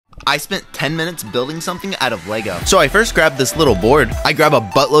I spent 10 minutes building something out of Lego. So I first grabbed this little board, I grab a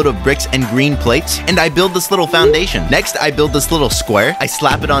buttload of bricks and green plates, and I build this little foundation. Next, I build this little square, I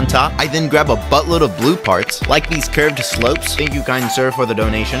slap it on top, I then grab a buttload of blue parts, like these curved slopes, thank you kind sir for the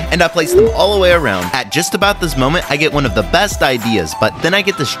donation, and I place them all the way around. At just about this moment, I get one of the best ideas, but then I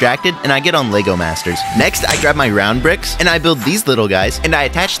get distracted and I get on Lego Masters. Next, I grab my round bricks, and I build these little guys, and I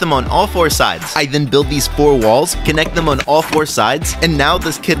attach them on all 4 sides. I then build these 4 walls, connect them on all 4 sides, and now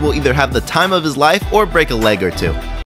this kid will either have the time of his life or break a leg or two.